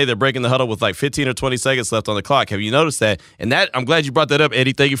 Sunday, they're breaking the huddle with like 15 or 20 seconds left on the clock. Have you noticed that? And that, I'm glad you brought that up,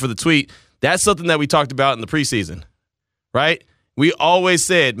 Eddie. Thank you for the tweet. That's something that we talked about in the preseason, right? We always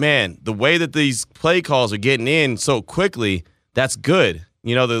said, man, the way that these play calls are getting in so quickly, that's good.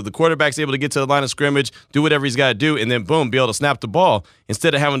 You know, the quarterback's able to get to the line of scrimmage, do whatever he's got to do, and then, boom, be able to snap the ball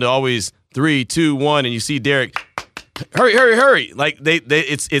instead of having to always 3, 2, 1, and you see Derek, hurry. Like,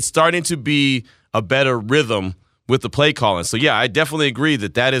 it's starting to be a better rhythm with the play calling. So, yeah, I definitely agree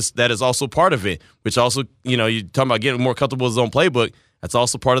that is also part of it, which also, you know, you're talking about getting more comfortable with his own playbook. That's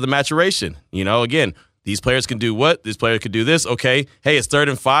also part of the maturation. You know, again, these players can do what? This player could do this. Okay, hey, it's 3rd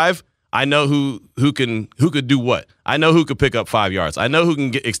and 5. I know who could do what. I know who could pick up 5 yards. I know who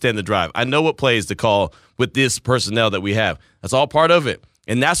can extend the drive. I know what plays to call with this personnel that we have. That's all part of it.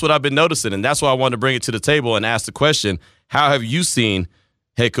 And that's what I've been noticing, and that's why I wanted to bring it to the table and ask the question, how have you seen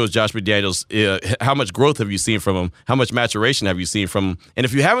head coach Josh McDaniels, how much growth have you seen from him? How much maturation have you seen from him? And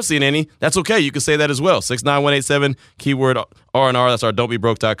if you haven't seen any, that's okay. You can say that as well. 69187, keyword R&R. That's our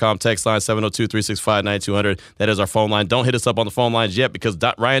don'tbebroke.com text line, 702-365-9200. That is our phone line. Don't hit us up on the phone lines yet because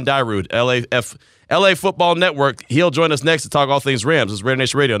Ryan Dyrud, LA Football Network, he'll join us next to talk all things Rams. It's Raider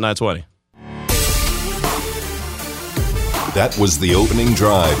Nation Radio 920. That was the opening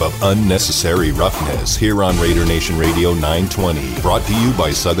drive of Unnecessary Roughness here on Raider Nation Radio 920. Brought to you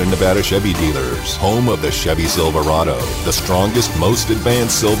by Southern Nevada Chevy Dealers, home of the Chevy Silverado, the strongest, most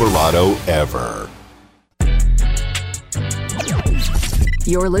advanced Silverado ever.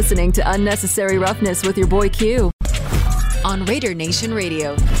 You're listening to Unnecessary Roughness with your boy Q on Raider Nation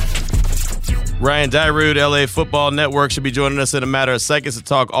Radio. Ryan Dyrud, LA Football Network, should be joining us in a matter of seconds to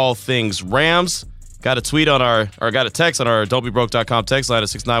talk all things Rams. Got a text on our don'tbebroke.com text line at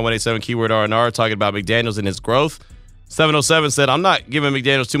 69187, keyword R&R, talking about McDaniels and his growth. 707 said, I'm not giving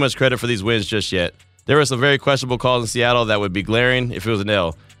McDaniels too much credit for these wins just yet. There were some very questionable calls in Seattle that would be glaring if it was an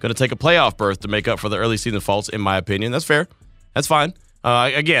L. Going to take a playoff berth to make up for the early season faults, in my opinion. That's fair. That's fine.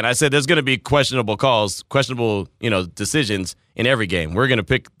 Again, I said there's going to be questionable calls, questionable, decisions in every game. We're going to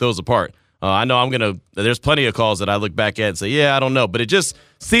pick those apart. I know there's plenty of calls that I look back at and say, yeah, I don't know. But it just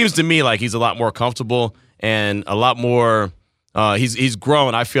seems to me like he's a lot more comfortable and a lot more, he's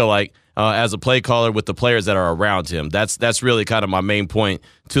grown, I feel like, as a play caller with the players that are around him. That's really kind of my main point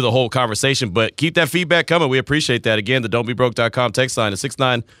to the whole conversation. But keep that feedback coming. We appreciate that. Again, the don'tbebroke.com text line is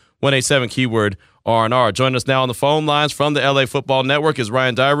 69187, keyword R&R. Joining us now on the phone lines from the LA Football Network is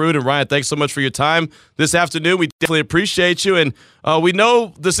Ryan Dyrud. And Ryan, thanks so much for your time this afternoon. We definitely appreciate you. And we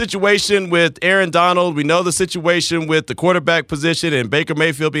know the situation with Aaron Donald. We know the situation with the quarterback position and Baker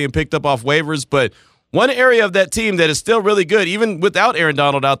Mayfield being picked up off waivers. But one area of that team that is still really good, even without Aaron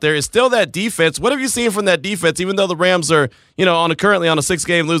Donald out there, is still that defense. What have you seen from that defense, even though the Rams are, currently on a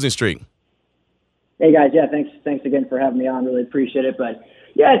 6-game losing streak? Hey, guys. Yeah, thanks again for having me on. Really appreciate it. But,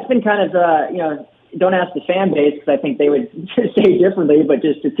 yeah, it's been kind of, don't ask the fan base because I think they would say differently, but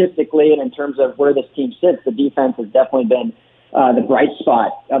just statistically and in terms of where this team sits, the defense has definitely been the bright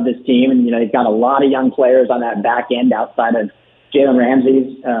spot of this team. And, they've got a lot of young players on that back end outside of Jalen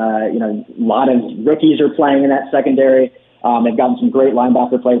Ramsey. A lot of rookies are playing in that secondary. They've gotten some great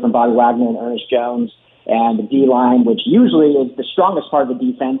linebacker play from Bobby Wagner and Ernest Jones. And the D-line, which usually is the strongest part of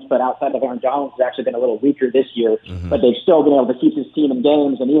the defense, but outside of Aaron Donald, has actually been a little weaker this year. Mm-hmm. But they've still been able to keep this team in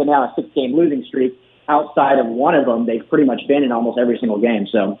games, and even now a 6-game losing streak, outside of one of them, they've pretty much been in almost every single game.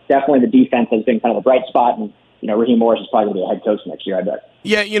 So definitely the defense has been kind of a bright spot, and Raheem Morris is probably going to be a head coach next year, I bet.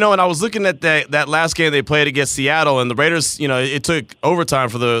 Yeah, and I was looking at that last game they played against Seattle, and the Raiders, it took overtime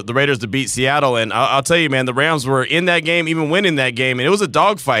for the Raiders to beat Seattle. And I'll tell you, man, the Rams were in that game, even winning that game, and it was a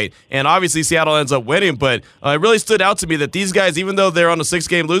dogfight. And obviously Seattle ends up winning, but it really stood out to me that these guys, even though they're on a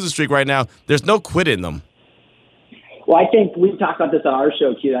 6-game losing streak right now, there's no quit in them. Well, I think we talked about this on our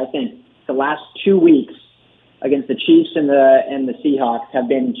show, Q. I think the last 2 weeks against the Chiefs and the Seahawks have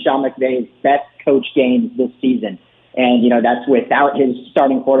been Sean McVay's best coach games this season. And, that's without his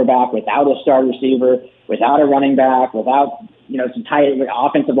starting quarterback, without a star receiver, without a running back, without, some tight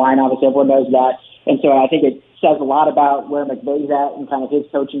offensive line. Obviously, everyone knows that. And so I think it says a lot about where McVay's at and kind of his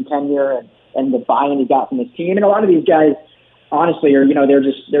coaching tenure and the buy-in he got from his team. And a lot of these guys, honestly, are,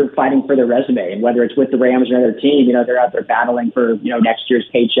 they're fighting for their resume. And whether it's with the Rams or another team, they're out there battling for, next year's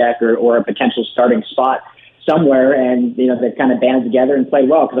paycheck or a potential starting spot somewhere. And, they've kind of banded together and played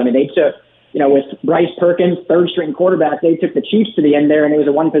well. Because, they took with Bryce Perkins, third-string quarterback, they took the Chiefs to the end there, and it was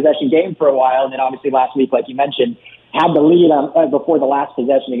a one-possession game for a while. And then obviously last week, like you mentioned, had the lead before the last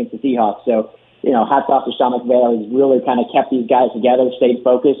possession against the Seahawks. So, hats off to Sean McVay. He's really kind of kept these guys together, stayed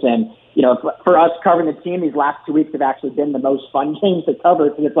focused. And, for us covering the team, these last 2 weeks have actually been the most fun games to cover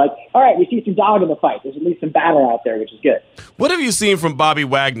because it's like, all right, we see some dog in the fight. There's at least some battle out there, which is good. What have you seen from Bobby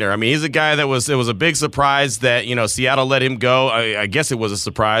Wagner? I mean, he's a guy it was a big surprise that, Seattle let him go. I guess it was a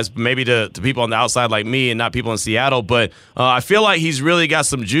surprise, maybe to people on the outside like me and not people in Seattle. But I feel like he's really got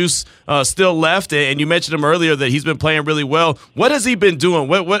some juice still left. And you mentioned him earlier that he's been playing really well. What has he been doing?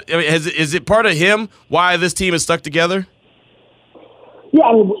 Is it part of him why this team is stuck together? Yeah,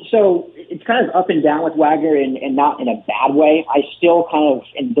 so it's kind of up and down with Wagner and not in a bad way. I still kind of,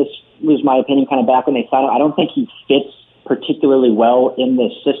 and this was my opinion kind of back when they signed him, I don't think he fits particularly well in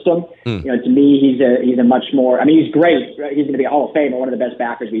this system. To me, he's a much more, he's great. He's going to be a Hall of Fame and one of the best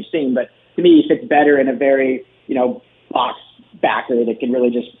backers we've seen, but to me, he fits better in a very, box backer that can really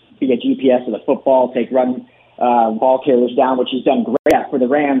just be a GPS of the football, take run ball carriers down, which he's done great at for the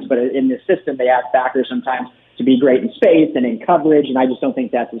Rams, but in this system, they ask backers sometimes to be great in space and in coverage, and I just don't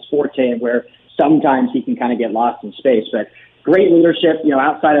think that's his forte, and where sometimes he can kind of get lost in space. But great leadership,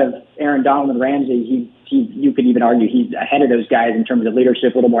 outside of Aaron Donald and Ramsey, you could even argue he's ahead of those guys in terms of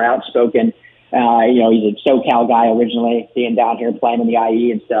leadership, a little more outspoken. He's a SoCal guy originally, being down here playing in the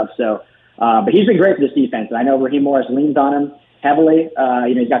IE and stuff. So, but he's been great for this defense, and I know Raheem Morris leans on him heavily.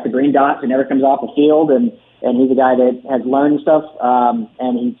 He's got the green dots and never comes off the field, and he's a guy that has learned stuff,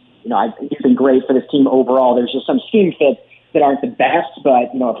 and he's been great for this team overall. There's just some scheme fits that aren't the best, but,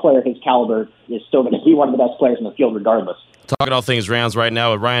 a player of his caliber is still going to be one of the best players in the field regardless. Talking all things Rams right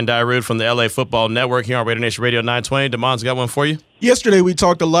now with Ryan Dyrud from the LA Football Network here on Raider Nation Radio 920. Damon's got one for you. Yesterday, we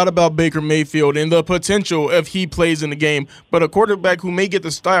talked a lot about Baker Mayfield and the potential if he plays in the game, but a quarterback who may get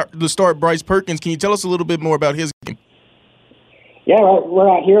the start, Bryce Perkins. Can you tell us a little bit more about his game? Yeah, we're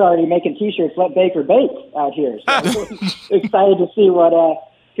out here already making T-shirts, Let Baker Bake out here. So excited to see what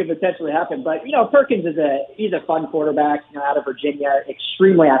could potentially happen. But, Perkins he's a fun quarterback, out of Virginia,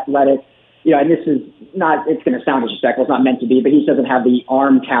 extremely athletic. And this is not, it's going to sound disrespectful, it's not meant to be, but he doesn't have the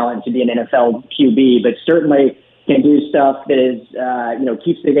arm talent to be an NFL QB, but certainly can do stuff that is,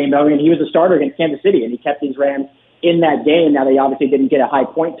 keeps the game going. And he was a starter against Kansas City, and he kept these Rams in that game. Now, they obviously didn't get a high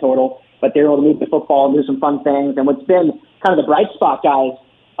point total, but they were able to move the football and do some fun things. And what's been kind of the bright spot, guys,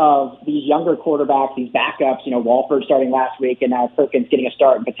 of these younger quarterbacks, these backups, Walford starting last week and now Perkins getting a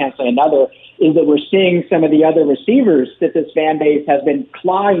start and potentially another, is that we're seeing some of the other receivers that this fan base has been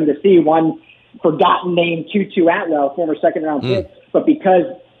clawing to see. One forgotten name, Tutu Atwell, former second-round pick, but because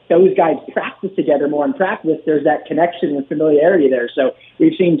those guys practice together more in practice, there's that connection and familiarity there. So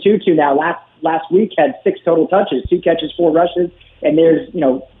we've seen Tutu now last week had 6 total touches, 2 catches, 4 rushes, and there's,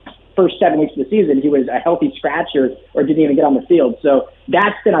 first 7 weeks of the season, he was a healthy scratch or didn't even get on the field. So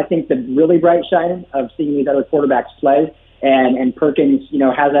that's been, I think, the really bright shining of seeing these other quarterbacks play. And Perkins,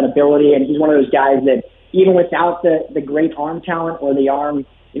 has that ability, and he's one of those guys that even without the great arm talent or the arm,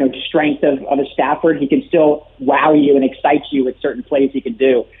 strength of a Stafford, he can still wow you and excite you with certain plays he can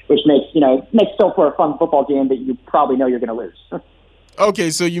do, which makes still for a fun football game that you probably know you're going to lose.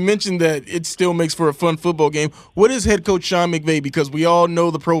 Okay, so you mentioned that it still makes for a fun football game. What is head coach Sean McVay? Because we all know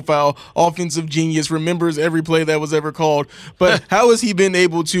the profile, offensive genius, remembers every play that was ever called. But how has he been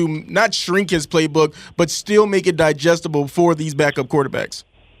able to not shrink his playbook, but still make it digestible for these backup quarterbacks?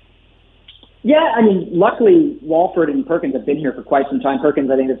 Yeah, luckily Walford and Perkins have been here for quite some time.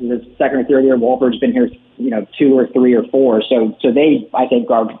 Perkins, I think this is his second or third year. Walford's been here, 2 or 3 or 4. So they, I think,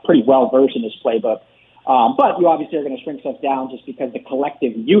 are pretty well versed in this playbook. But you obviously are going to shrink stuff down just because the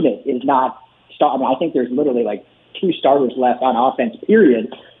collective unit is not. I think there's literally like 2 starters left on offense,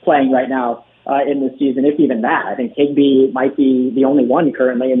 period, playing right now in this season, if even that. I think Higbee might be the only one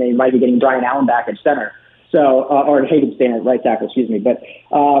currently, and they might be getting Brian Allen back at center. So, or Hayden Stan at right tackle, excuse me. But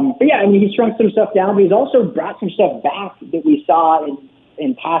yeah, he's shrunk some stuff down, but he's also brought some stuff back that we saw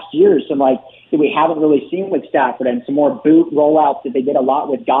in past years, some that we haven't really seen with Stafford, and some more boot rollouts that they did a lot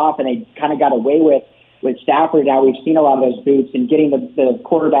with Goff, and they kind of got away with Stafford. Now we've seen a lot of those boots and getting the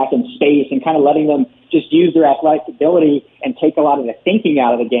quarterback in space and kind of letting them just use their athletic ability and take a lot of the thinking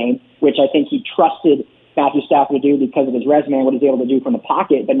out of the game, which I think he trusted Matthew Stafford to do because of his resume and what he's able to do from the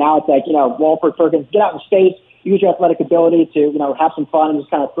pocket. But now it's like, Walford, Perkins, get out in space, use your athletic ability to, have some fun and just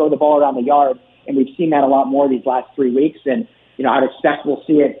kind of throw the ball around the yard. And we've seen that a lot more these last 3 weeks. And, I'd expect we'll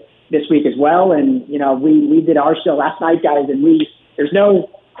see it this week as well. And, we did our show last night, guys, and there's no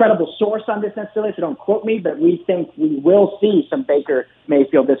credible source on this necessarily, so don't quote me, but we think we will see some Baker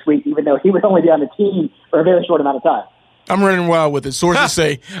Mayfield this week, even though he would only be on the team for a very short amount of time. I'm running wild with it, sources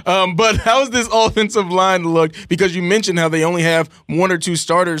say. But how's this offensive line look? Because you mentioned how they only have 1 or 2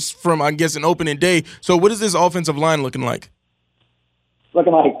 starters from, I guess, an opening day. So what is this offensive line looking like?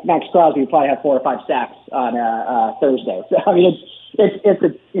 Looking like Max Crosby would probably have 4 or 5 sacks on Thursday. So I mean,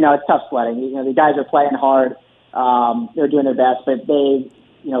 it's tough sledding. The guys are playing hard. They're doing their best, but they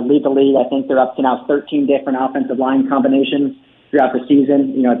lead the league. I think they're up to now 13 different offensive line combinations throughout the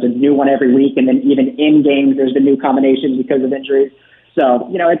season. It's a new one every week, and then even in games, there's the new combinations because of injuries. So,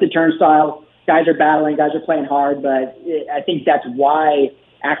 it's a turnstile. Guys are battling, guys are playing hard, but I think that's why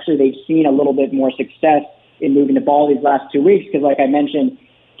actually they've seen a little bit more success in moving the ball these last 2 weeks, because like I mentioned,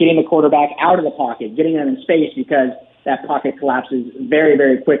 getting the quarterback out of the pocket, getting them in space, because that pocket collapses very,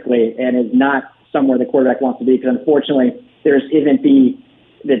 very quickly and is not somewhere the quarterback wants to be, because unfortunately there isn't the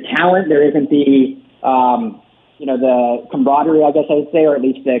talent, there isn't the the camaraderie, I guess I would say, or at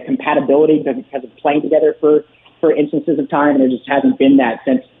least the compatibility because of playing together for instances of time, and there just hasn't been that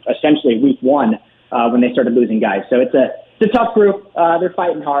since essentially week 1 when they started losing guys. So it's a tough group. They're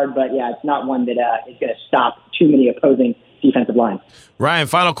fighting hard, but yeah, it's not one that is going to stop too many opposing defensive lines. Ryan,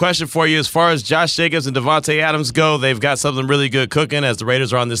 final question for you. As far as Josh Jacobs and Davante Adams go, they've got something really good cooking as the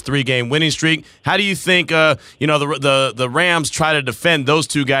Raiders are on this 3-game winning streak. How do you think the Rams try to defend those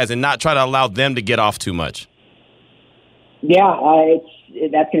two guys and not try to allow them to get off too much? Yeah,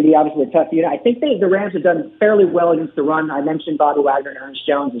 that's going to be obviously a tough unit. I think the Rams have done fairly well against the run. I mentioned Bobby Wagner and Ernest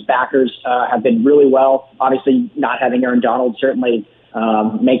Jones as backers have been really well. Obviously, not having Aaron Donald certainly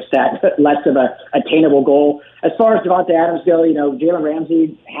makes that less of a attainable goal. As far as Davante Adams go, Jalen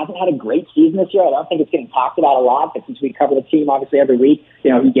Ramsey hasn't had a great season this year. I don't think it's getting talked about a lot, but since we cover the team obviously every week, he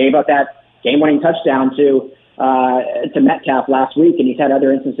gave up that game-winning touchdown to Metcalf last week, and he's had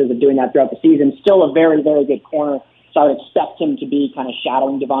other instances of doing that throughout the season. Still a very, very good corner. So I would expect him to be kind of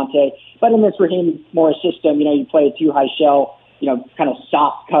shadowing Davante. But in this Raheem Morris system, you play a 2-high shell, kind of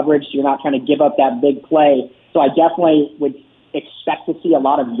soft coverage, so you're not trying to give up that big play. So I definitely would expect to see a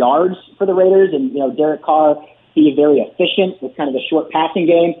lot of yards for the Raiders, and, Derek Carr be very efficient with kind of the short passing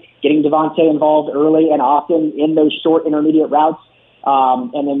game, getting Davante involved early and often in those short intermediate routes.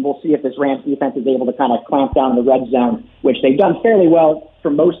 And then we'll see if this Rams defense is able to kind of clamp down in the red zone, which they've done fairly well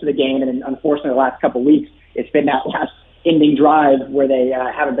for most of the game. And unfortunately, the last couple of weeks, it's been that last ending drive where they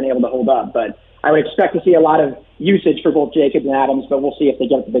haven't been able to hold up. But I would expect to see a lot of usage for both Jacobs and Adams, but we'll see if they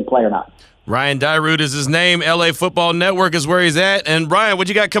get the big play or not. Ryan Dyrud is his name. LA Football Network is where he's at. And, Ryan, what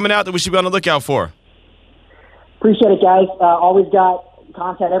you got coming out that we should be on the lookout for? Appreciate it, guys. Always got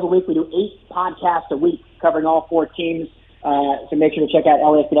content every week. We do 8 podcasts a week covering all 4 teams. So make sure to check out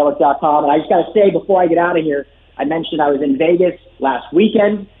LAFCNetwork.com. And I just got to say, before I get out of here, I mentioned I was in Vegas last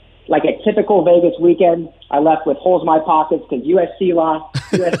weekend. Like a typical Vegas weekend, I left with holes in my pockets because USC lost,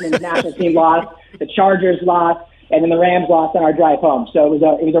 U.S. men's national team lost, the Chargers lost, and then the Rams lost on our drive home. So it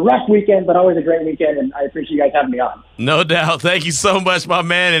was a rough weekend, but always a great weekend, and I appreciate you guys having me on. No doubt. Thank you so much, my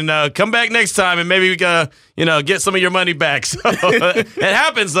man, and come back next time, and maybe we can get some of your money back. So it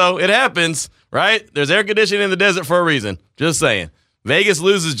happens, though. It happens, right? There's air conditioning in the desert for a reason. Just saying. Vegas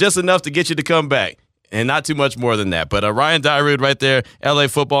loses just enough to get you to come back. And not too much more than that. But Ryan Dyrud right there, LA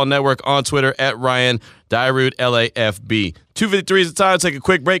Football Network on Twitter at Ryan Dyrud, LAFB. 2:53 is the time. Take a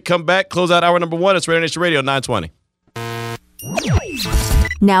quick break. Come back. Close out hour number 1. It's Raider Nation Radio 920.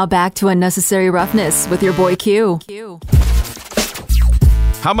 Now back to Unnecessary Roughness with your boy Q.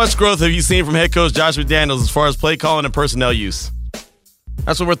 How much growth have you seen from head coach Josh McDaniels as far as play calling and personnel use?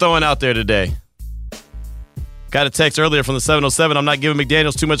 That's what we're throwing out there today. Got a text earlier from the 707. I'm not giving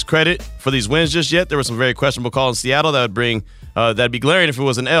McDaniels too much credit for these wins just yet. There were some very questionable calls in Seattle that would that'd be glaring if it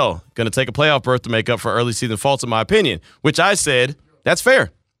was an L. Going to take a playoff berth to make up for early season faults, in my opinion, which I said, that's fair.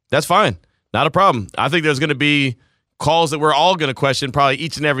 That's fine. Not a problem. I think there's going to be calls that we're all going to question probably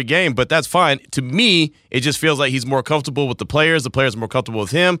each and every game, but that's fine. To me, it just feels like he's more comfortable with the players. The players are more comfortable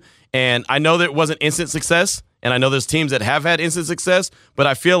with him. And I know that it wasn't instant success, and I know there's teams that have had instant success, but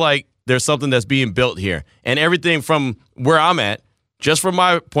I feel like there's something that's being built here. And everything from where I'm at, just from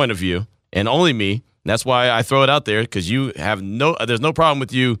my point of view, and only me, that's why I throw it out there, because there's no problem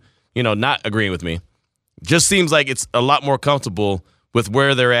with you, not agreeing with me. Just seems like it's a lot more comfortable with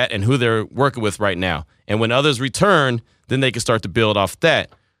where they're at and who they're working with right now. And when others return, then they can start to build off that.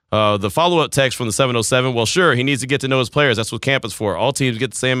 The follow-up text from the 707, well, sure, he needs to get to know his players. That's what camp is for. All teams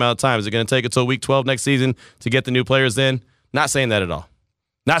get the same amount of time. Is it going to take until week 12 next season to get the new players in? Not saying that at all.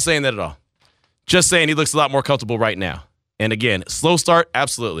 Not saying that at all. Just saying he looks a lot more comfortable right now. And again, slow start,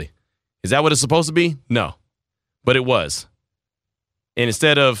 absolutely. Is that what it's supposed to be? No. But it was. And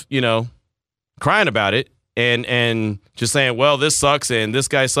instead of, crying about it, and just saying, well, this sucks and this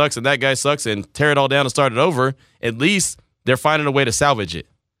guy sucks and that guy sucks and tear it all down and start it over. At least they're finding a way to salvage it.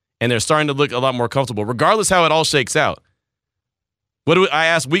 And they're starting to look a lot more comfortable, regardless how it all shakes out. I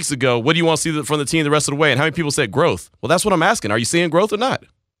asked weeks ago, what do you want to see from the team the rest of the way? And how many people said growth? Well, that's what I'm asking. Are you seeing growth or not?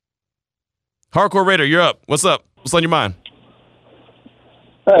 Hardcore Raider, you're up. What's up? What's on your mind?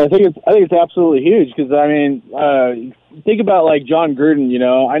 I think it's absolutely huge because, I mean, think about, like, John Gruden, you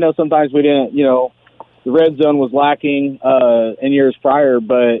know. I know sometimes we didn't, you know, the red zone was lacking in years prior,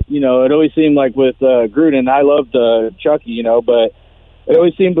 but, you know, it always seemed like with Gruden, I loved Chucky, you know, but it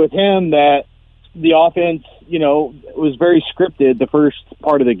always seemed with him that the offense, you know, was very scripted the first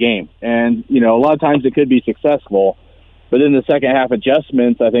part of the game. And, you know, a lot of times it could be successful, but then the second half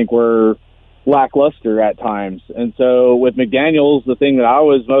adjustments, I think, were lackluster at times. And so with McDaniels, the thing that I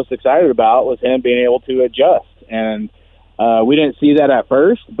was most excited about was him being able to adjust. And we didn't see that at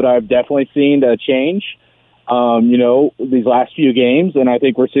first, but I've definitely seen a change, you know, these last few games. And I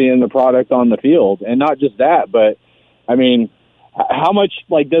think we're seeing the product on the field. And not just that, but, I mean, how much,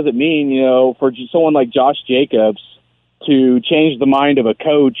 like, does it mean, you know, for someone like Josh Jacobs to change the mind of a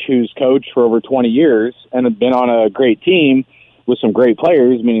coach who's coached for over 20 years and has been on a great team with some great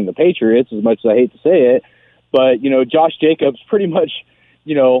players, meaning the Patriots, as much as I hate to say it. But, you know, Josh Jacobs pretty much,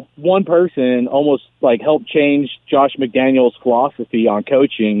 you know, one person almost, like, helped change Josh McDaniels' philosophy on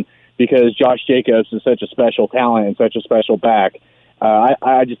coaching because Josh Jacobs is such a special talent and such a special back.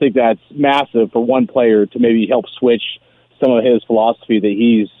 I just think that's massive for one player to maybe help switch some of his philosophy that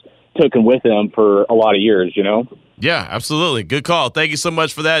he's taken with him for a lot of years, you know? Yeah, absolutely. Good call. Thank you so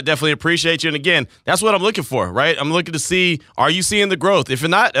much for that. Definitely appreciate you. And again, that's what I'm looking for, right? I'm looking to see, are you seeing the growth? If you're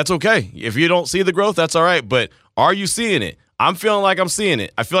not, that's okay. If you don't see the growth, that's all right. But are you seeing it? I'm feeling like I'm seeing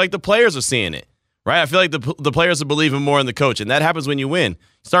it. I feel like the players are seeing it, right? I feel like the players are believing more in the coach. And that happens when you win.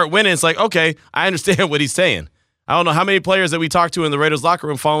 Start winning, it's like, okay, I understand what he's saying. I don't know how many players that we talked to in the Raiders locker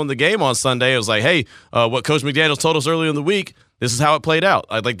room following the game on Sunday. It was like, hey, what Coach McDaniels told us earlier in the week, this is how it played out.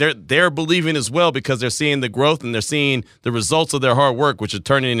 Like they're believing as well because they're seeing the growth and they're seeing the results of their hard work, which are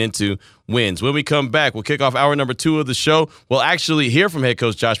turning into wins. When we come back, we'll kick off hour number 2 of the show. We'll actually hear from head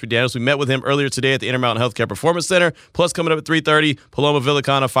coach Josh McDaniels. We met with him earlier today at the Intermountain Healthcare Performance Center. Plus, coming up at 3:30, Paloma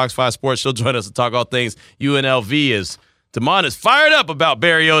Villicana, Fox 5 Sports. She'll join us to talk all things UNLV as Damon is fired up about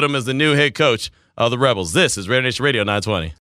Barry Odom as the new head coach of the Rebels. This is Raider Nation Radio 920.